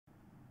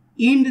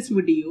In this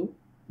video,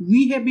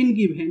 we have been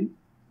given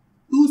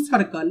two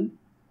circles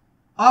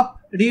of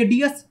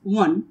radius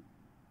 1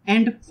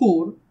 and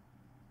 4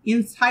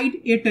 inside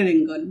a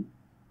triangle.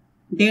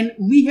 Then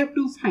we have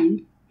to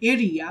find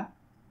area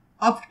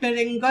of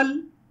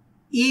triangle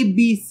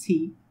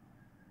ABC.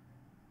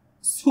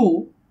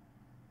 So,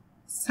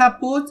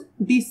 suppose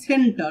the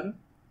center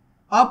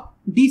of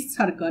this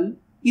circle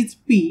is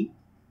P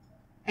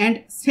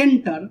and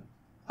center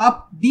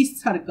of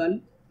this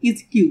circle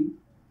is Q.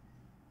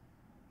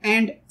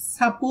 And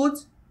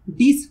suppose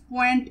this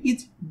point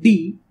is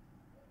D,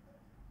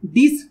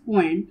 this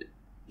point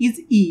is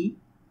E,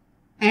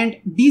 and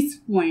this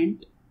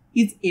point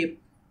is F.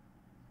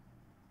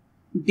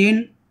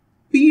 Then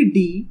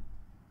PD,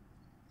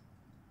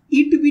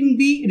 it will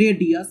be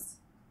radius,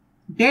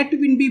 that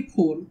will be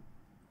 4.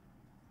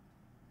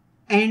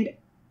 And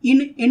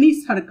in any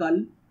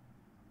circle,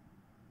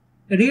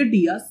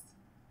 radius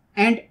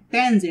and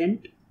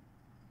tangent,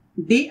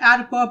 they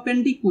are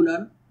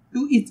perpendicular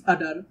to each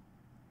other.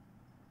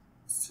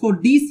 So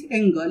this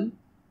angle,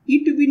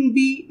 it will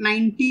be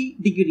 90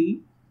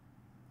 degree.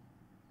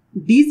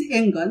 These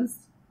angles,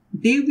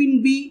 they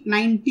will be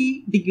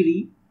 90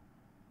 degree.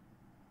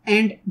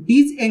 And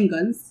these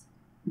angles,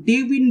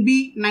 they will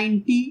be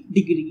 90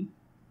 degree.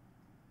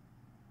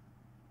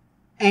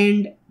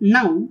 And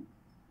now,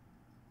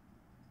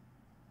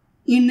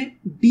 in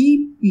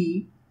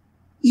DP,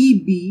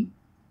 EB,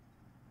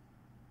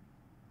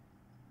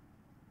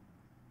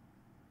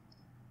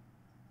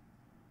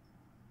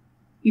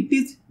 it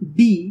is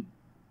D,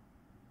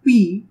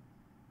 P,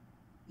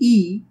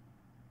 E,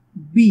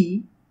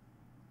 B.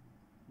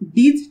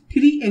 These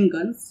three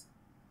angles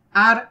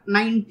are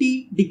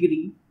 90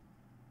 degree.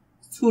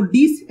 So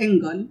this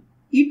angle,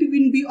 it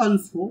will be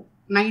also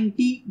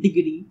 90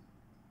 degree.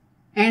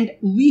 And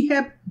we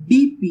have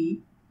DP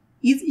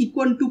is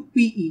equal to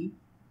PE,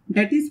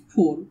 that is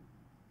 4.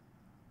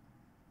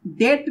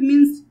 That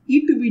means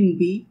it will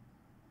be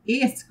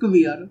a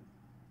square.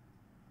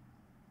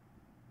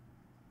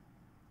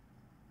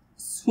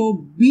 So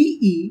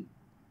BE,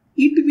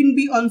 it will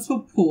be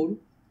also 4,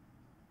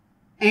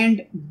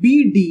 and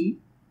BD,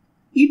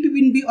 it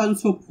will be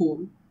also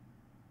 4.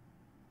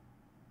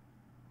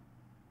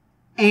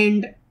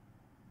 And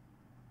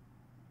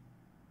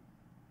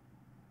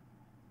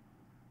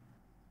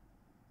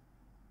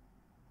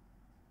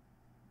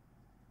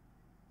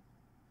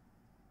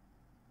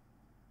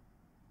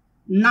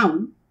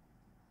now,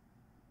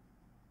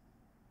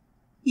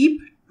 if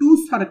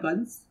two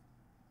circles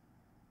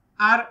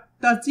are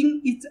touching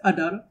each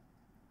other,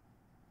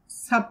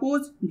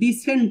 suppose the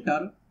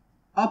center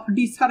of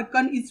the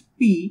circle is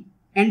P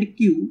and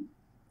Q,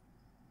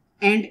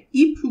 and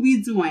if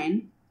we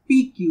join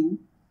PQ,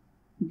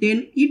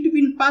 then it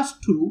will pass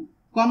through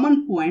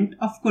common point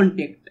of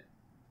contact,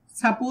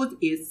 suppose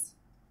S.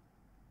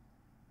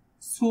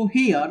 So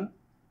here,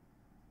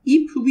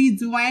 if we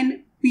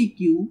join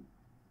PQ,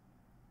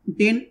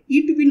 then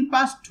it will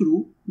pass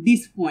through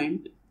this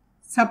point,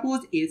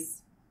 suppose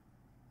S,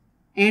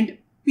 and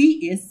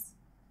PS,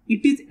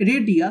 it is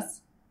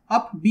radius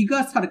of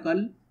bigger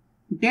circle,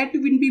 that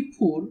will be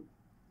 4,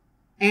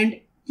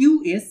 and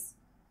QS,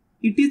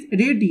 it is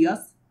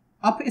radius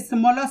of a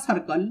smaller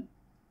circle,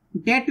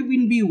 that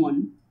will be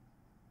 1.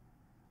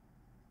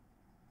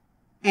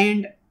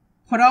 And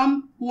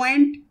from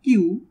point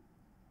Q,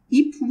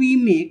 if we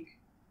make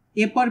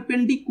a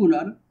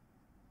perpendicular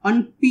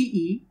on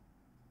PE,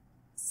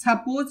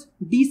 suppose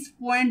this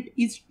point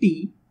is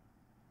T,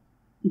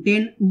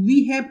 then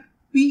we have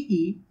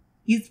PE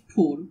is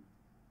 4,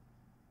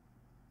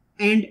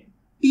 and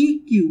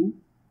TQ,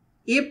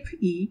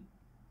 FE,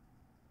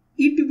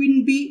 it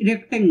will be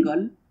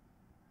rectangle.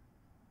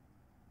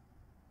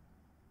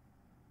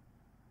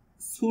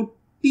 So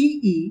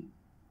TE,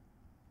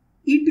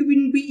 it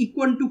will be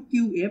equal to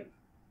QF,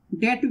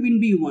 that will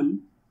be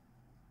 1.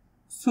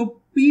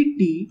 So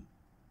PT,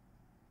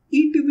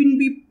 it will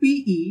be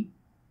PE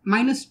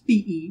minus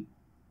TE,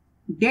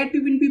 that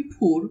will be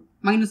 4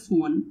 minus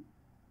 1,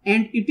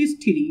 and it is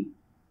 3.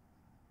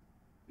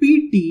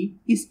 PT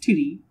is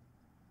 3.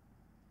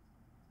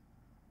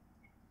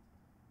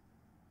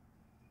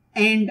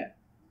 And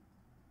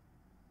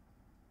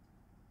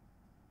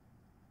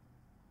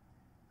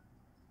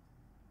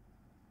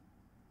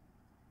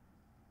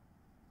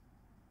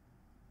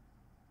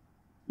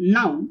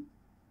now,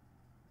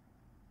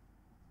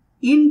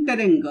 in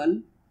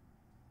triangle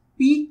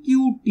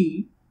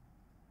PQT,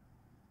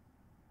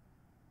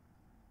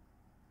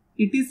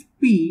 it is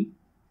P,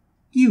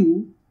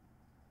 Q,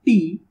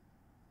 T.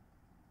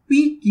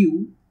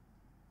 PQ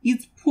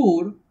is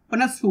 4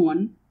 plus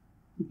 1,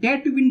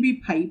 that will be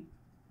 5.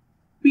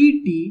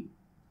 PT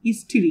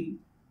is 3,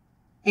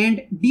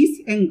 and this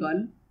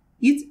angle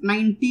is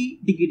 90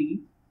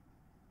 degree.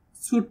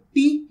 So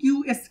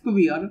TQ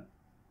square,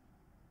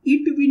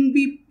 it will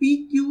be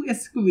PQ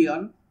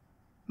square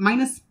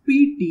minus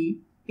PT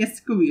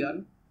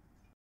square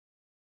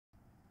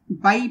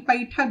by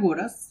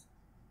Pythagoras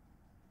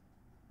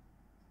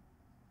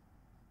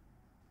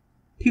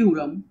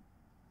theorem.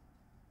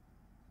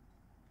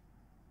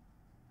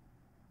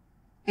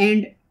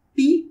 and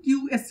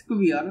tq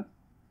square,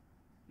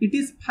 it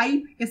is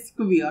 5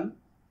 square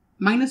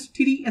minus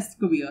 3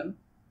 square,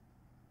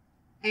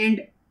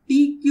 and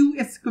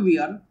tq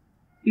square,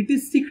 it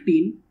is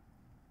 16.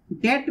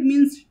 That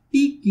means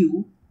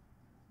tq,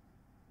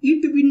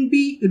 it will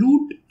be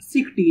root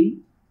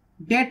 16,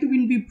 that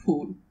will be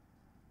 4.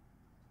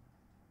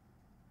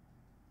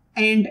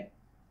 And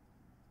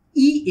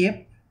ef,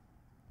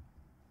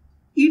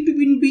 it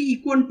will be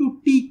equal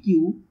to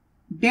tq,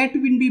 that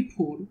will be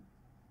 4.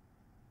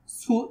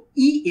 So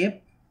ef,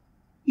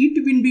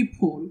 it will be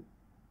 4.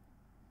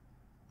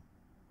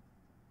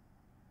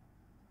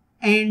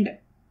 And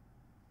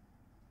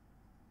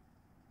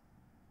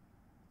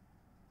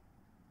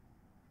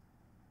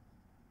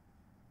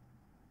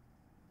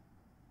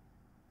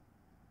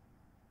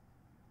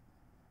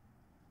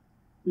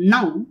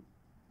now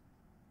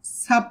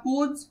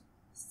suppose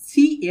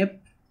CF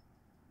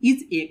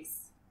is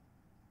x,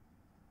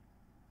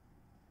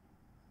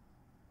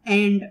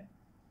 and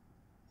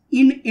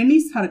in any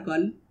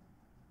circle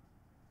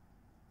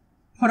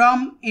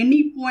from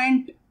any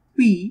point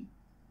P,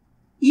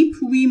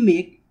 if we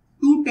make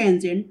two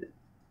tangents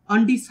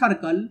on the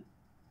circle,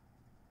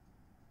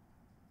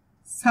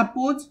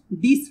 suppose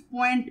this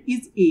point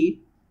is A,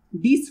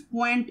 this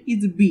point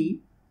is B,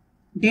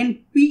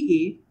 then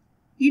PA,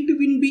 it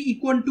will be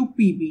equal to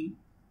PB.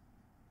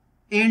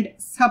 And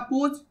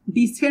suppose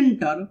the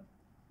center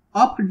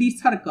of the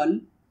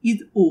circle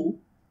is O,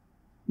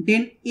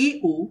 then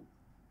AO,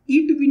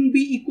 it will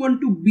be equal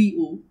to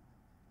BO,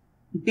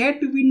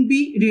 that will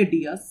be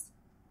radius,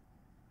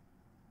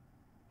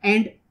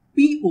 and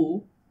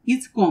PO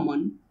is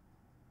common.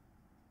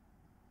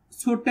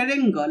 So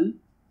triangle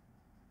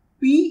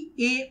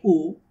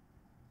PAO,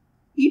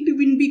 it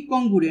will be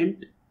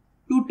congruent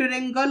to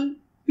triangle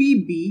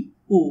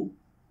PBO.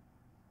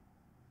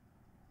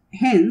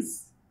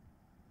 Hence,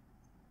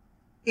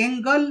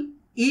 angle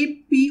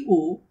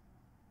APO,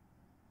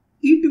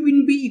 it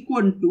will be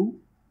equal to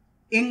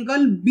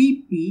angle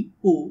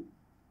BPO.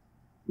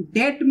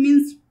 That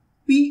means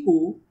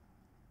PO,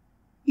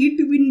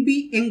 it will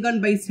be angle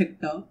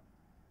bisector.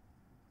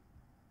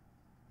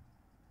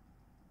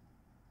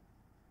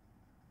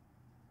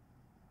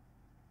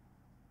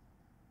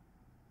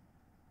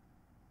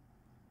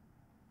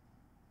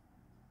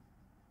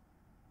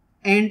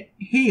 And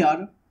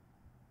here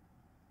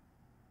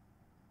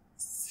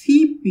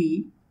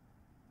CP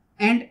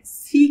and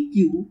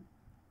CQ,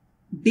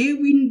 they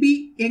will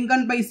be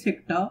angle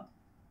bisector.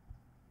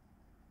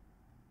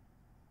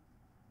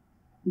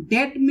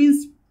 That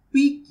means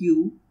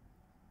PQ,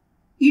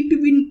 it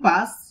will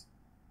pass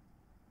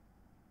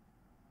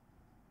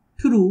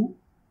through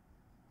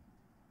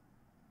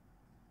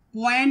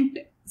point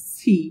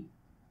C.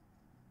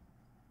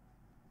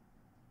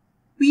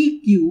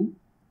 PQ,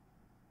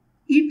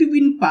 it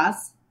will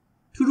pass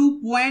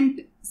through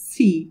point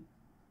C.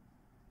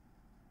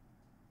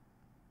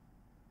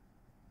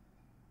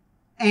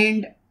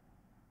 And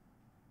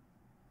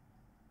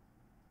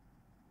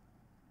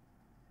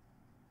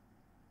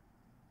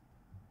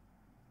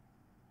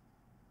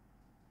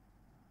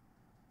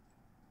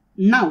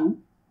now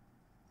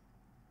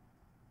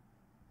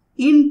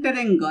in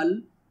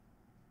triangle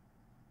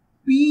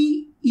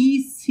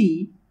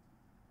PEC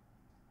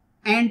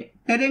and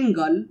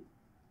triangle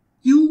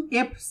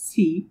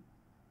QFC,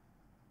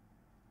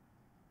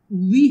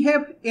 we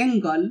have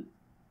angle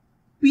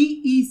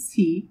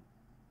PEC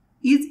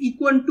is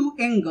equal to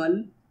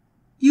angle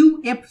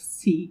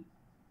QFC,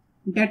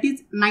 that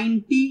is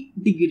 90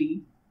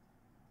 degree,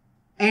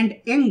 and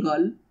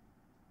angle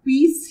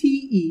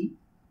PCE,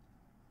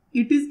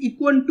 it is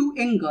equal to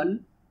angle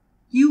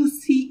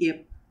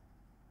QCF,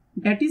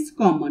 that is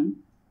common.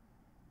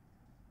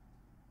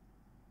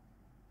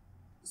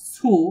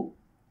 So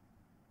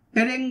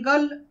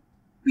triangle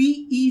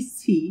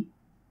PEC,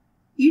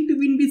 it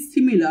will be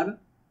similar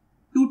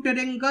to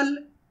triangle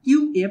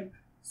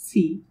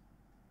QFC.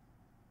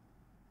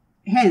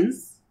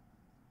 Hence,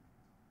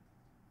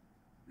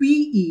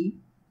 PE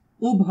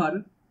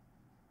over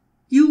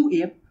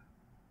QF,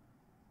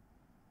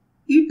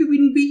 it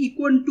will be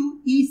equal to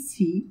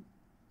EC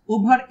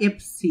over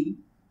FC,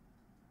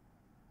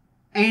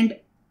 and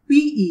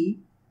PE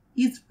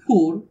is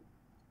 4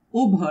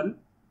 over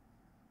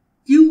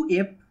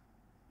QF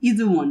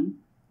is 1.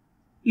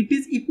 It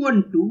is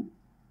equal to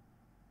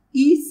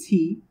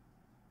EC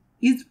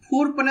is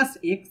 4 plus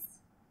X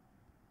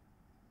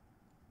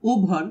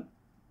over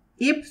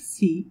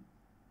FC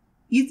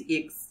is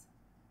X.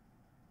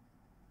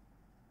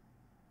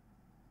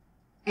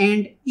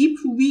 And if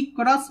we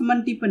cross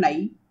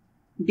multiply,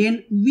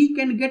 then we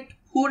can get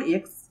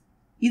 4x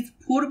is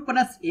 4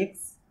 plus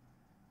x,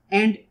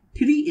 and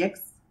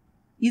 3x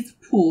is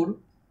 4.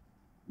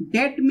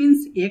 That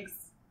means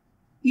x,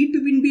 it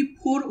will be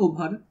 4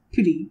 over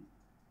 3.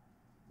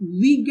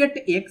 We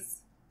get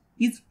x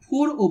is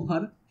 4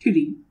 over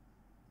 3.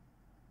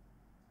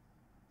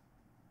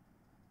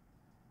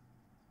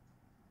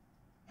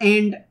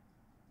 And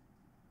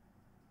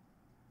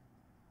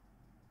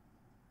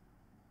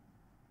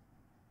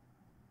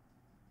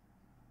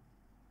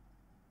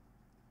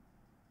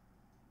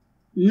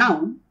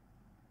Now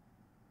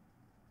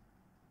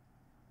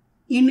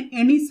in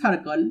any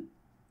circle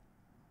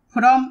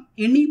from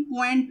any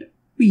point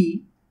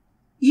P,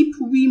 if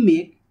we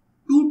make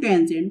two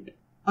tangents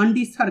on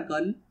the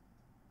circle,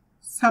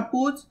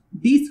 suppose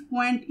this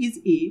point is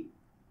A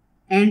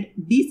and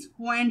this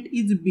point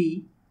is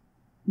B,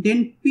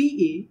 then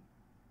PA,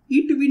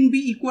 it will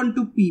be equal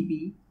to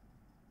PB.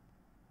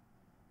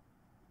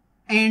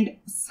 And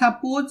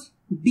suppose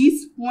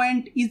this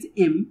point is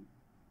M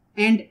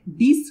and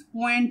this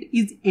point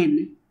is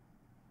N,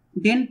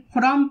 then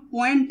from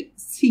point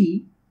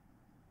C,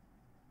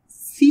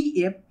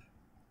 CF,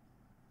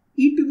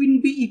 it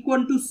will be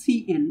equal to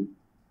Cn,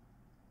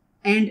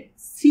 and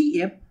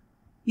CF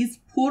is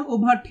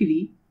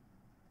 4/3,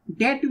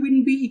 that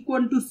will be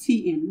equal to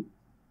Cn.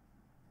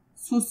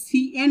 So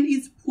Cn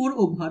is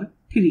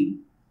 4/3,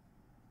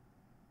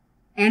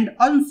 and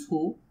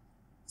also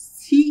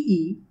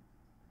Ce,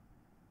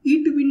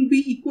 it will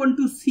be equal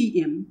to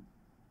Cm,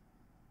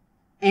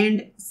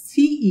 and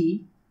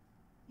Ce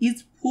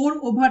is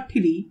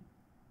 4/3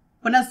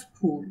 plus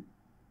 4.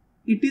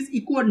 It is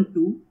equal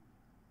to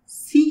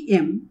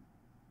Cm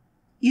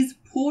is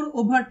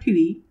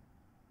 4/3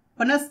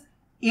 plus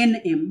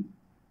Nm,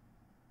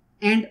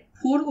 and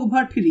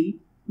 4/3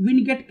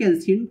 will get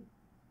cancelled.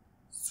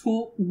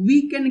 So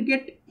we can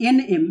get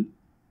Nm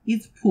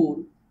is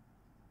 4.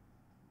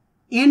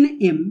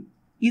 Nm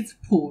is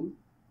 4.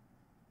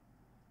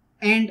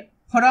 And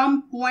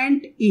from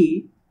point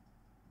A,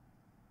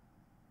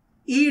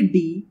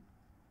 AD,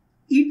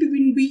 it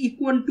will be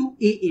equal to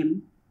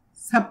AM.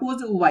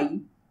 Suppose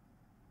Y,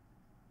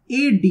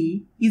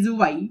 AD is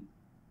Y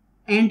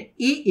and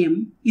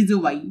AM is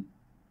Y.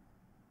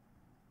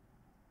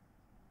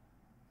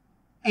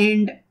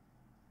 And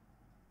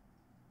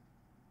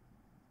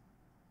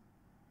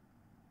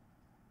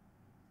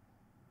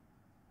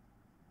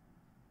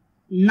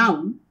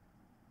now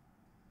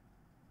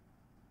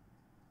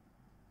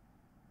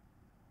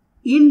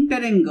in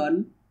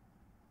triangle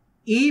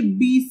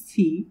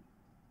ABC,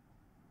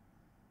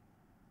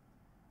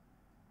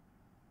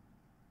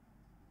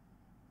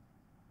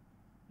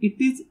 it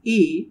is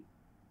A,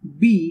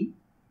 B,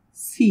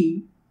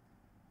 C.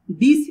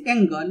 This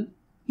angle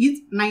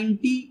is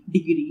 90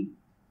 degree.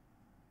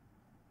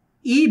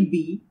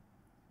 AB,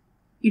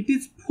 it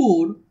is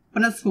 4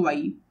 plus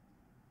Y.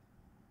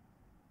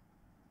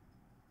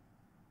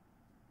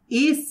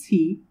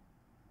 AC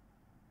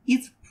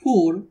is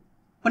 4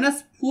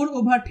 plus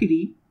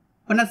 4/3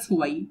 plus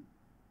Y.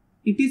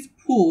 It is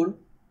 4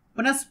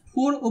 plus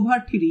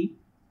 4/3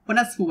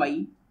 plus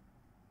Y.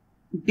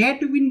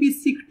 That will be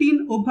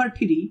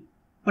 16/3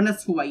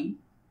 plus Y.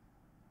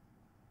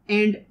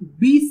 And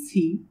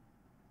BC,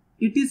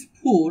 it is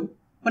 4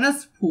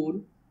 plus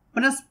 4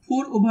 plus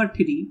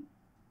 4/3.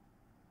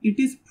 It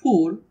is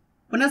 4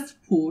 plus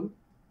 4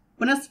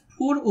 plus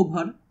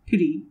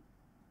 4/3.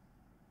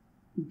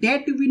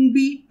 That will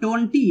be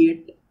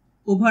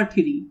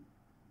 28/3.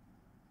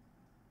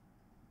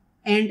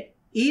 And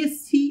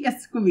AC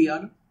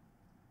square,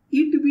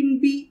 it will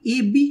be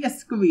AB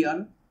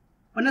square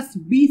plus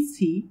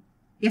BC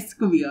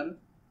square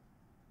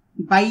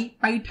by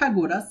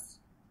Pythagoras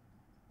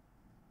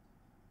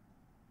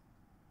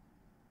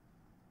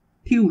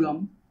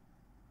theorem.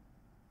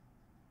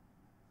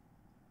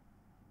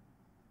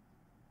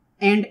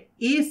 And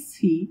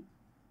AC,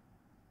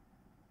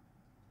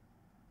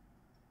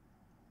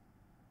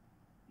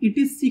 it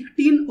is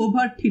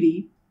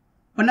 16/3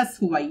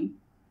 plus Y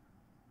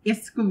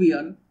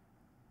square.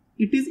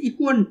 It is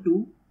equal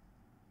to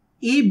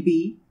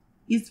AB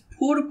is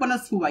 4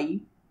 plus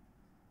Y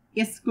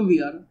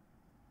square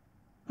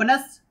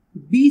plus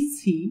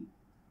BC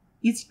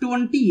is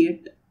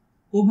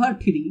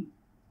 28/3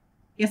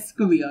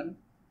 square.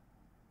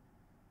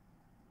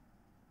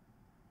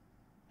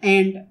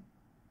 And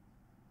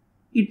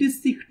it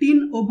is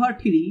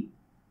 16/3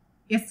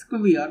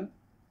 square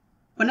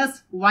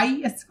plus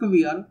Y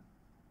square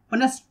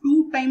plus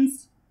 2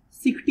 times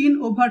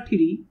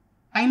 16/3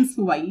 times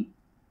Y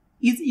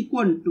is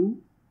equal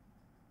to,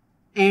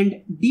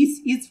 and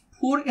this is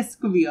 4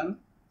 square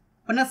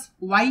plus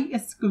Y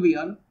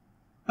square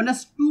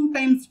plus 2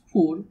 times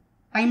 4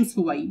 times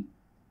Y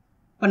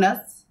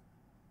plus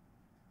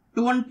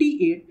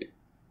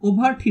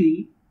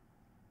 28/3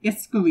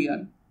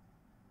 square,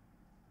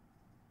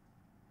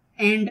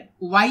 and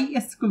Y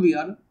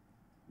square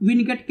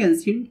will get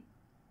cancelled,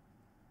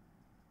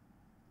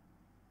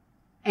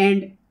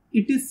 and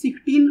it is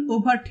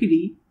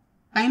 16/3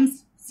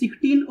 times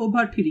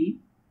 16/3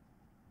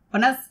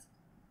 plus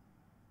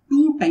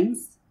 2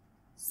 times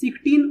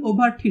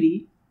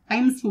 16/3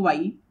 times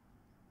Y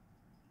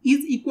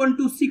is equal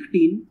to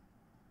 16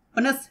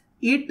 plus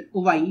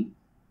 8Y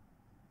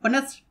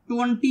plus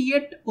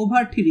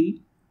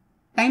 28/3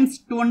 times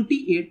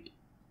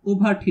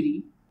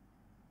 28/3.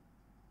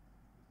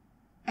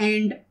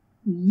 And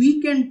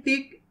we can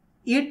take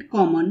 8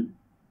 common,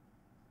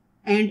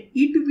 and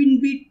it will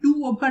be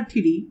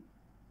 2/3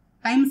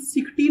 times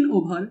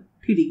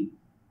 16/3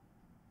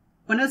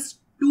 plus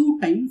 2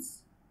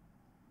 times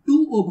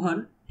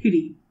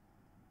 2/3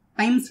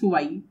 times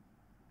Y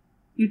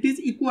it is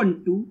equal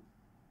to,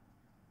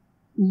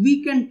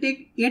 we can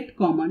take 8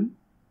 common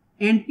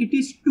and it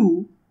is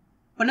 2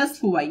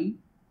 plus y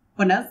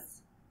plus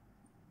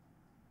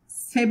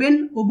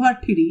 7 over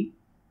 3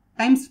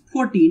 times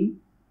 14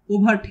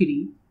 over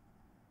 3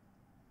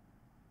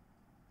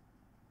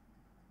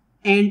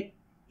 and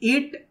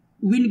 8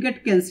 will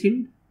get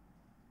cancelled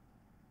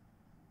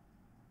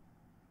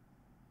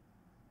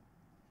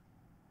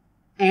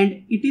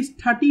and it is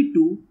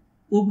 32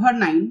 over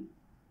 9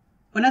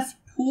 plus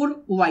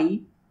 4y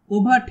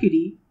over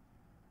 3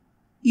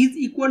 is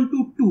equal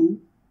to 2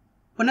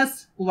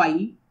 plus y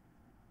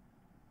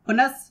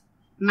plus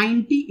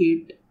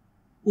 98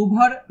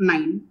 over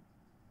 9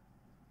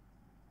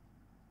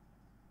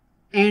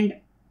 and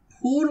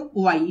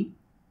 4y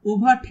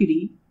over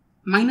 3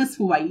 minus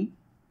y,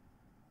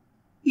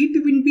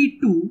 it will be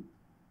 2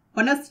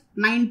 plus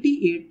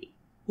 98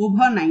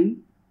 over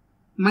 9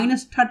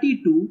 minus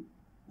 32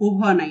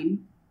 over 9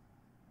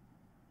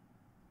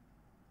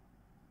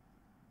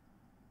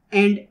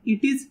 and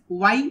it is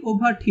y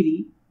over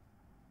 3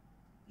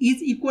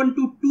 is equal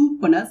to 2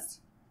 plus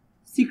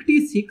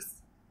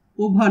 66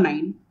 over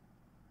 9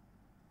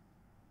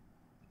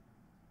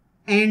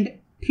 and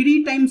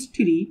 3 times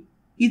 3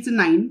 is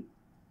 9,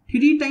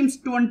 3 times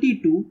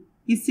 22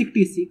 is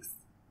 66.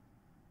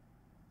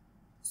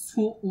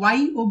 So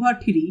y over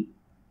 3,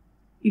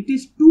 it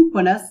is 2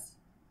 plus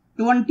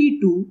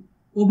 22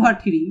 over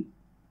 3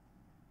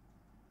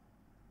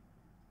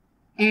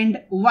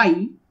 and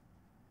y,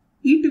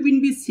 it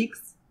will be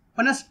 6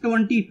 plus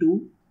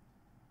 22,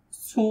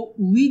 so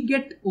we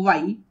get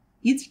y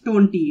is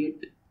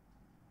 28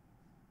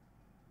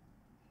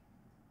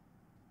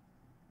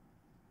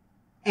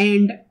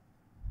 and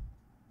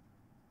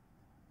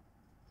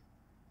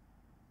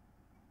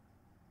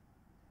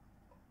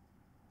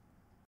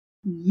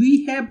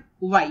we have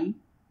y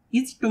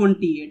is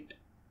 28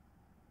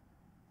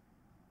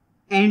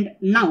 and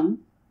now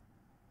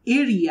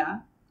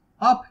area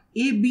of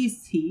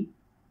ABC,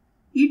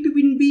 it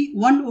will be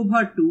 1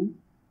 over 2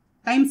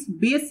 times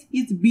base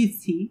is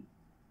BC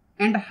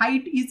and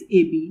height is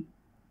AB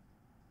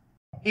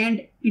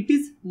and it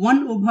is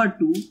 1 over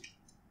 2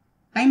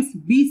 times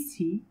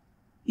BC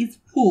is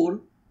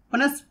 4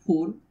 plus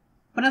 4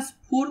 plus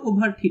 4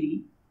 over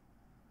 3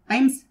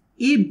 times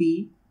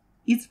AB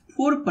is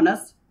 4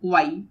 plus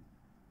y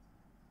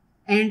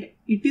and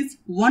it is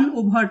 1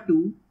 over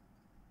 2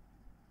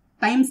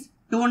 times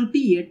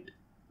 28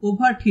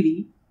 over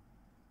 3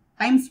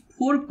 times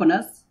 4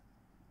 plus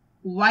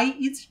y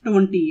is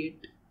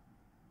 28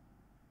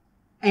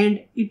 and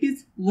it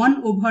is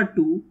 1 over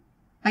 2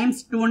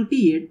 times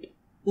 28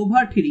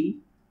 over 3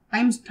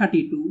 times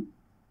 32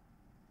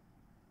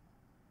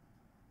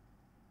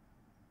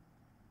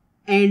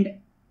 and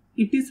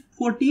it is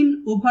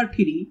 14 over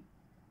 3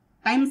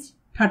 times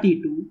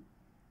 32.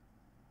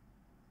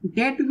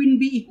 That will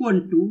be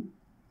equal to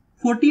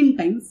 14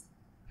 times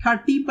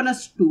 30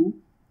 plus 2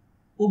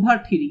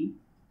 over 3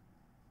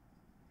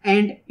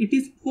 and it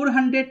is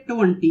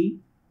 420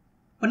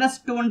 plus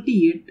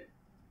 28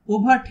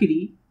 over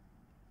 3,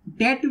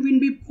 that will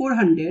be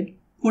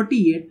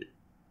 448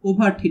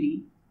 over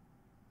 3.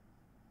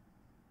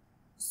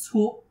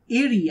 So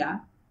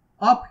area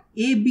of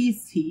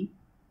ABC,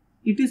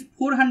 it is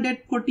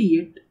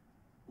 448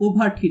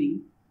 over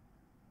 3